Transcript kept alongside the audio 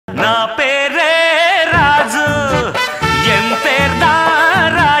నా పేరే రాజు ఎం పేర్దా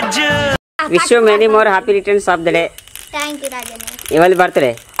రాజు. Wish you many more happy returns of the day. Thank you Rajanna. ఎవరి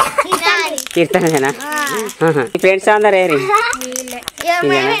birthday? కీర్తనేనా? Friends అందరు ఏరి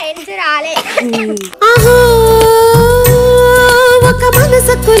ఒక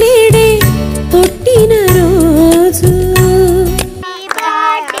మనసుకు లేడే పుట్టిన రోజు.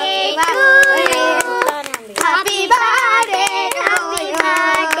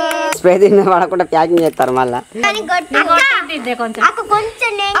 స్ప్రే తిన్న పడకుండా ప్యాకింగ్ చేస్తారు మళ్ళా.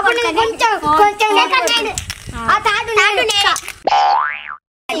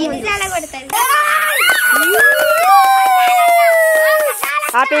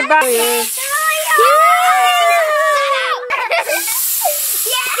 Happy birthday.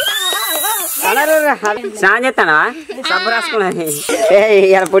 స్నానం చేస్తానా? సబ్బు రాసుకున్నది.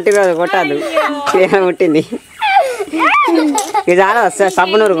 ఇలా పుట్టినరోజు కొట్టద్దు, పుట్టింది ఇది చాలా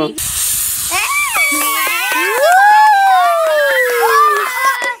సబ్బు నూరుకు.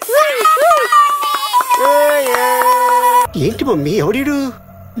 ఏంటి mummy ఎవడీడు?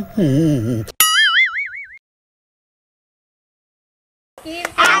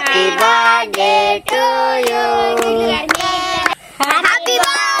 Happy birthday to you. Happy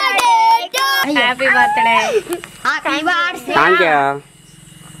birthday to you. Happy birthday. Happy birthday. Thank you.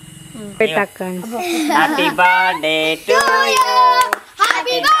 Happy birthday to you.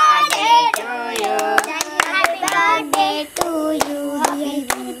 Happy birthday to you. Happy birthday to you.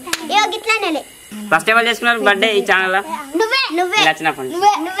 ఏ గిట్లనే ఫస్ట్ ఎవరు చేసుకున్నారు బర్త్డే ఈ ఛానల్? నువ్వే నువ్వే వచ్చినప్పుడు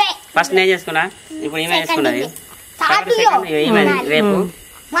నువ్వే ఫస్ట్ నేను చేసుకున్నా. ఇప్పుడు ఈమె చేసుకున్నది. రేపు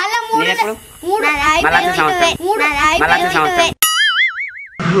ఎప్పుడు? మళ్ళా సంవత్సరం.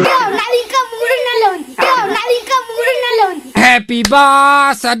 Happy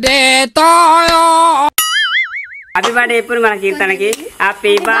birthday to you. Happy birthday ఎప్పుడు మన కీర్తనకి?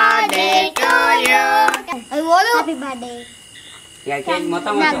 Happy birthday to you. Happy birthday.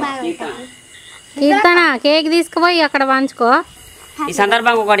 మొత్తం కీర్తన కేక్ తీసుకుపోయి అక్కడ పంచుకో. ఈ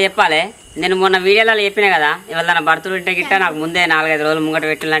సందర్భంగా ఒకటి చెప్పాలి. నేను మొన్న వీడియోలలో చెప్పినా కదా, ఇవాళ నా బర్త్డే ఉంటే గిట్ట నాకు ముందే 4-5 రోజులు ముంగట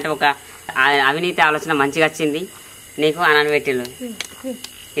పెట్టాలంటే ఒక అవినీతి ఆలోచన మంచిగా వచ్చింది నీకు అని పెట్టిళ్ళు.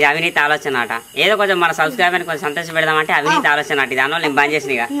 ఇది అవినీతి ఆలోచన అట. ఏదో కొంచెం మన సబ్స్క్రైబర్ని కొంచెం సంతోష పెడదామంటే అవినీతి ఆలోచన అట. దానివల్ల నేను బంద్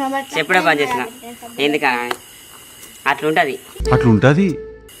చేసిన, చెప్పుడే బంద్ చేసిన. ఎందుకని అట్లుంటది.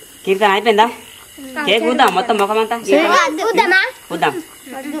 కీర్తన అయిపోయిందా? కేక్ వద్దాం మొత్తం ముఖమంతా వద్దాం.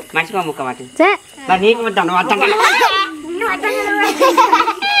 మర్చిపో ముక్క వాటి నీకు వద్దాం. నువ్వు అర్థం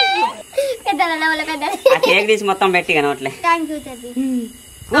కేక్ తీసి మొత్తం పెట్టి నోట్లే.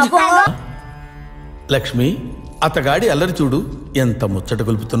 లక్ష్మి అతగాడి అల్లరి చూడు ఎంత ముచ్చట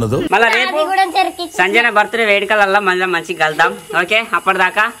గొలుపుతున్నదో. మళ్ళా రేపు సంజన బర్త్డే వేడుకలల్లో మళ్ళీ మంచిగా కలుద్దాం. ఓకే,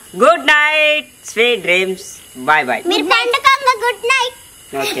 అప్పటిదాకా good night, sweet dreams, bye bye. Good night.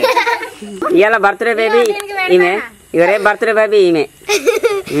 Okay, ఇవాళ బర్త్డే బేబీ ఈమె, ఇక రేపు బర్త్డే బేబీ ఈమె.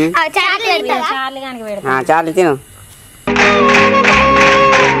 చార్లీ తిను.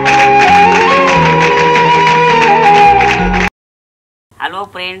 హలో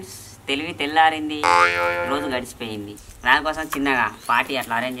ఫ్రెండ్స్, తెలివి తెల్లారింది, రోజు గడిచిపోయింది. దానికోసం చిన్నగా పార్టీ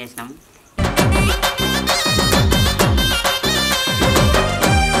అట్లా అరేంజ్ చేసినాం.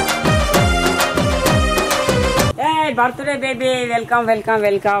 Birthday baby, welcome welcome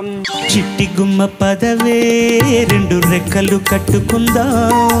welcome. చిట్టి గుమ్మ పదవే రెండు రెక్కలు కట్టుకుందా.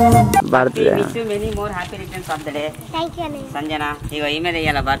 Birthday many more happy returns of the day. Sanjana ఇగో ఈమె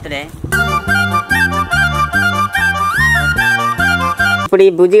ఇయ్యాల బర్త్డే. ఇప్పుడు ఈ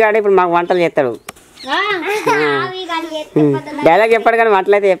బుజ్జిగాడు ఇప్పుడు మాకు వంటలు చేస్తాడు. డైలాగ్ చెప్పాడు కానీ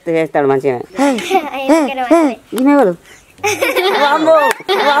వంటలు అయితే చేస్తాడు మంచిగా. ఈమె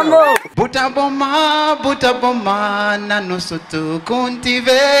నన్ను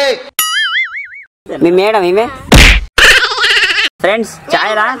సుత్తుకుంటివే. మీ మేడం ఈమె. ఫ్రెండ్స్,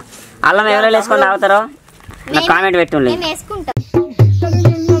 చాయ్ రా అల్లం ఎవరు వేసుకొని తాగుతారో నాకు కామెంట్ పెట్టుండి.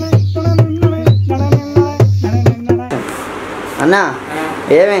 అన్నా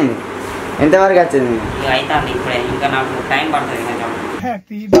ఏమైంది? ఎంతవరకు వచ్చింది? అవుతుంది ఇప్పుడే, ఇంకా నాకు టైం పడుతుంది.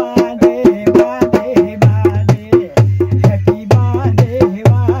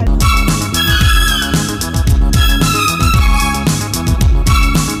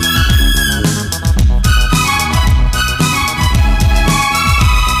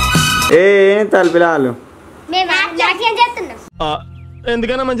 ఏం పిల్లలు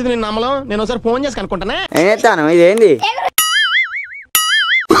ఎందుకైనా మంచిది నేను నమ్మలం. నేను ఒకసారి ఫోన్ చేసి కనుక్కుంటానే. ఏం చేస్తాను? ఇదేంది?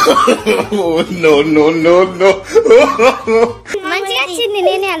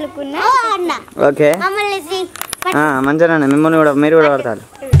 ఓకే మంచిగా మిమ్మల్ని కూడా మీరు కూడా పడతారు.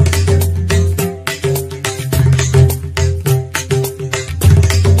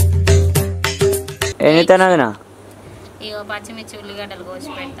 ఏమి తినదినా ఇగో పచ్చిమిర్చి ఉల్లిగడ్డలు కోసి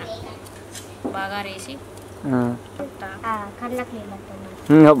పెడతా బాగా రేసి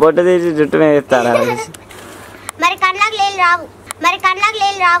పొట్టు తీసి జుట్టు మీద ఇస్తారా మరి కళ్ళకి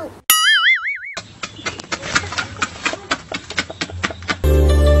నీళ్ళు రావు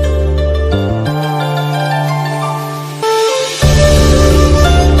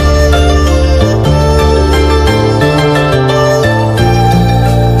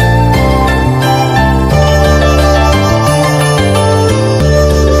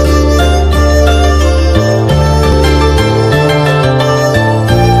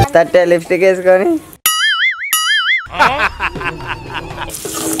తట్టే లిప్స్టిక్ వేసుకొని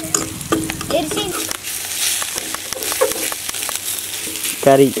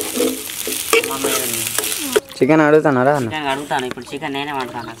కర్రీ చికెన్ అడుగుతున్నారా అన్న అడుగుతాను ఇప్పుడు చికెన్ నేనే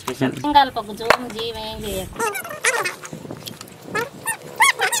వండుతాను స్పెషల్ కలపకు జోము జీవేం చేయకు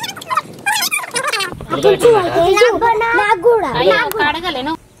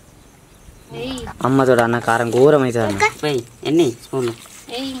కడగలేను అమ్మ చూడ అన్న కారం ఘోరం అవుతుంది అన్న ఎన్ని స్పూన్లు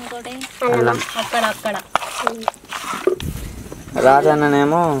ఇంకోటి అల్లం అక్కడ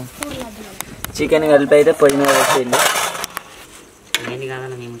రాజన్ననేమో చికెన్ కలిపి అయితే పొయ్యి మీద పెట్టింది ఏంటి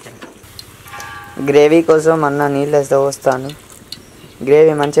కాదన్న మేము గ్రేవీ కోసం అన్న నీళ్ళు వేస్తే వస్తాను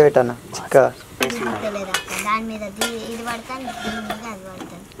గ్రేవీ మంచిగా పెట్టన్న చిక్కగా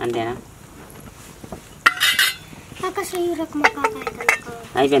అంతేనా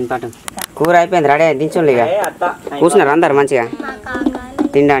అయిపోయింది పాటు కూర అయిపోయింది రెడీ దించండి ఇక కూర్చున్నారు అందరు మంచిగా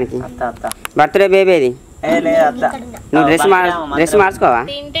తినడానికి బర్త్డే బేబీ ఇది నువ్వు డ్రెస్ మార్చుకోవా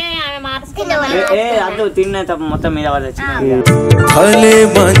మొత్తం మీద భలే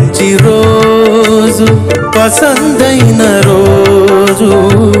మంచి రోజు పసందైన రోజు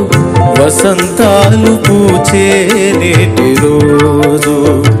వసంతాలు పూచే నేటి రోజు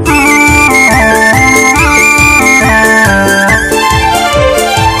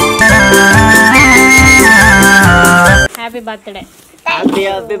హ్యాపీ బర్త్డే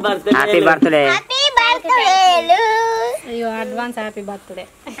హ్యాపీ బర్త్డే అయ్యో అడ్వాన్స్ హ్యాపీ బర్త్డే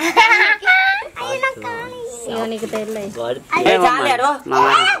ఇగో నీకు తెలియదు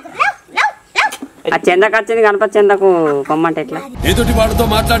ఆ చెందకు వచ్చింది గణపతి చెందకు కొమ్మంటే ఎట్లా ఎదుటి వాడితో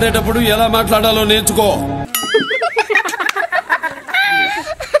మాట్లాడేటప్పుడు ఎలా మాట్లాడాలో నేర్చుకో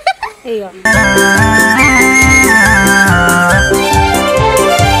అయ్యో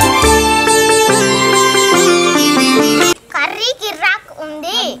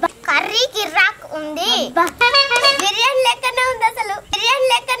కర్రీ కిర్రాక్ ఉంది బిర్యానీ లెక్కనే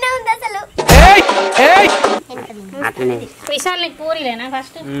ఉంది అసలు అట్లనే విశాల్ నీకు పూరీలేనా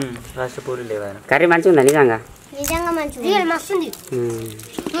ఫస్ట్ పూరి లేవా కర్రీ మంచిగా ఉందా నిజంగా మంచిది మస్తుంది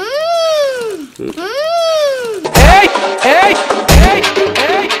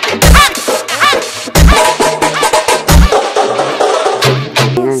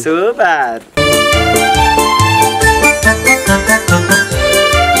సూపర్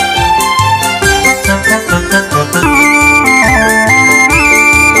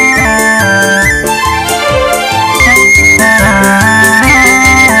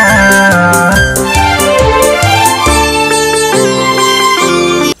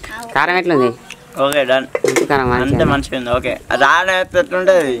కారం ఎట్లుంది ఓకే డన్ అంతే మంచిగా ఉంది ఓకే రాని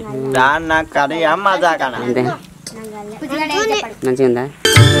ఎట్లుంటది రాని నాకు కర్రీ అమ్మ దాకా అంతే మంచిగా ఉందా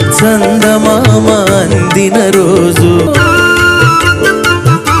చందమామ అందిన రోజు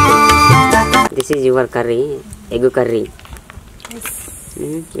this is your curry egg curry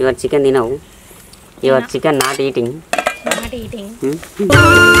your chicken తినవు your chicken not eating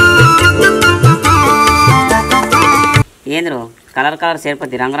ఏంద్రు colour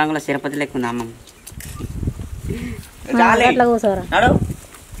చేరుపతి రంగురంగుల చేరుపతి లెక్క ఉంది అమ్మ అట్లా కూర్చోరా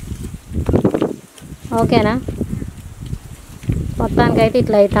ఓకేనా మొత్తానికైతే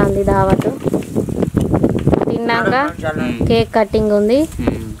ఇట్లా అవుతుంది దావత్ తిన్నాక కేక్ కటింగ్ ఉంది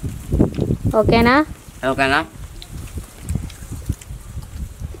ఓకేనా ఓకేనా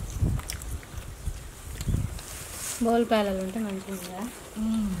బోల్ ప్యాలలు ఉంటే మంచిగా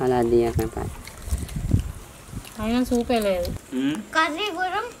అలా అయినా సూపే లేదు కర్రీ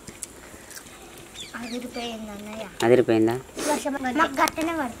కూడా అదిరిపోయిందా మాకు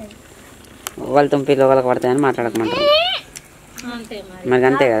గట్టనే పడుతుంది ఒకళ్ళ తుంపిలు ఒకళ్ళకి పడతాయని మాట్లాడకమంటారు అంతే మరి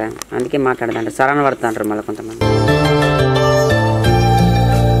అంతే కదా అందుకే మాట్లాడదంటారు సరణ పడుతుంటారు మళ్ళీ కొంతమంది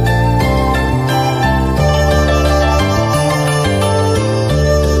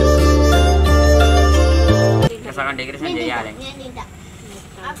సగం డెకరేషన్ చేయాలి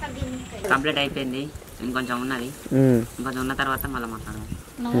కంప్లీట్ అయిపోయింది ఇంకొంచెం ఉన్నది ఇంకొంచెం ఉన్న తర్వాత మళ్ళీ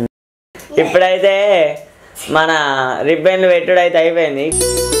మాట్లాడదాం ఇప్పుడైతే మన రిబ్బన్లు పెట్టుడు అయితే అయిపోయింది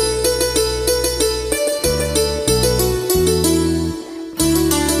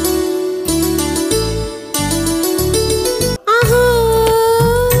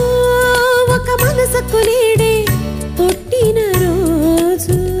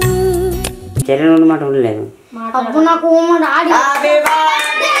చెల్లి నుండి మాట ఉండలేదు. అప్పుడు నాకు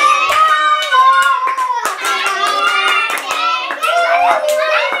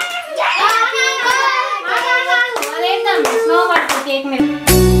కేక్ మీద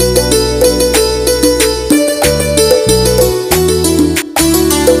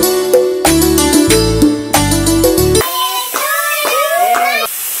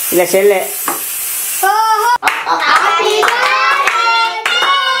ఇలా చెల్లె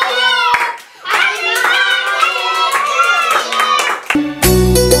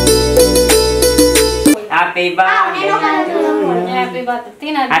హ్యాపీ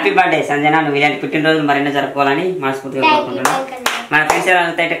బర్త్డే సంజన. నువ్వు ఇలాంటి పుట్టినరోజు మరెన్నో జరుపుకోవాలని మనస్ఫూర్తిగా కోరుకుంటున్నాను. మన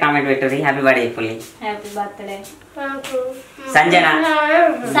ఫ్రెండ్స్ అయితే కామెంట్ పెట్టండి హ్యాపీ బర్త్డే చెప్పండి. Happy birthday Sanjana.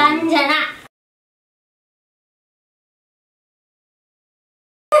 సంజన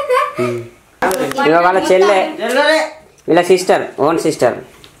ఇక వాళ్ళ చెల్లె ఇలా సిస్టర్, ఓన్ సిస్టర్.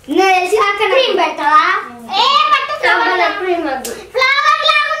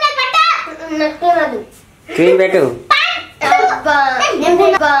 క్రీమ్ పెట్టు.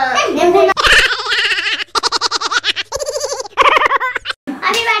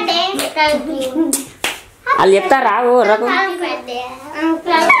 వాళ్ళు చెప్తారా రఘు?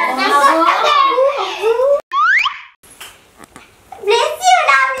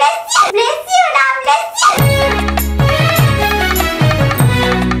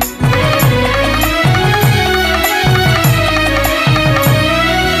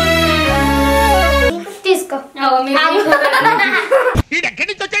 తీసుకో. ఎక్కడి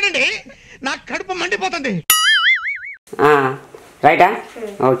నుంచి వచ్చాడండి? నాకు కడుపు మండిపోతుంది. రైటా?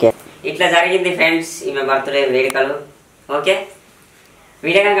 ఓకే, ఇట్లా జరిగింది ఫ్రెండ్స్ ఈమె బర్త్డే వేడుకలు. ఓకే,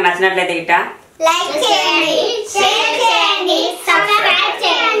 వీడియో కనుక నచ్చినట్లయితే ఇట్లా లైక్ చేయండి, షేర్ చేయండి, సబ్స్క్రైబ్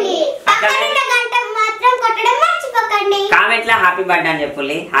చేయండి. పక్కన గంట మాత్రం కొట్టడం మర్చిపోకండి. కామెంట్ లో హ్యాపీ బర్త్డే అని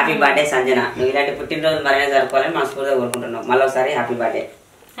చెప్పండి. Happy birthday Sanjana. నువ్వు ఇలాంటి పుట్టినరోజు మరైనా జరుపుకోవాలని మనస్ఫూర్తిగా కోరుకుంటున్నాం. మళ్ళీ ఒకసారి happy birthday.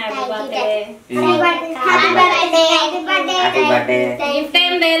 Happy birthday happy birthday. Gift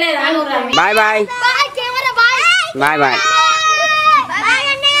ఏం తేలేదా నువ్వు? Bye bye bye bye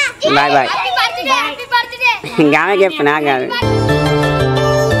bye bye. ఇంకా ఆమె చెప్పు, నాకు కాదు.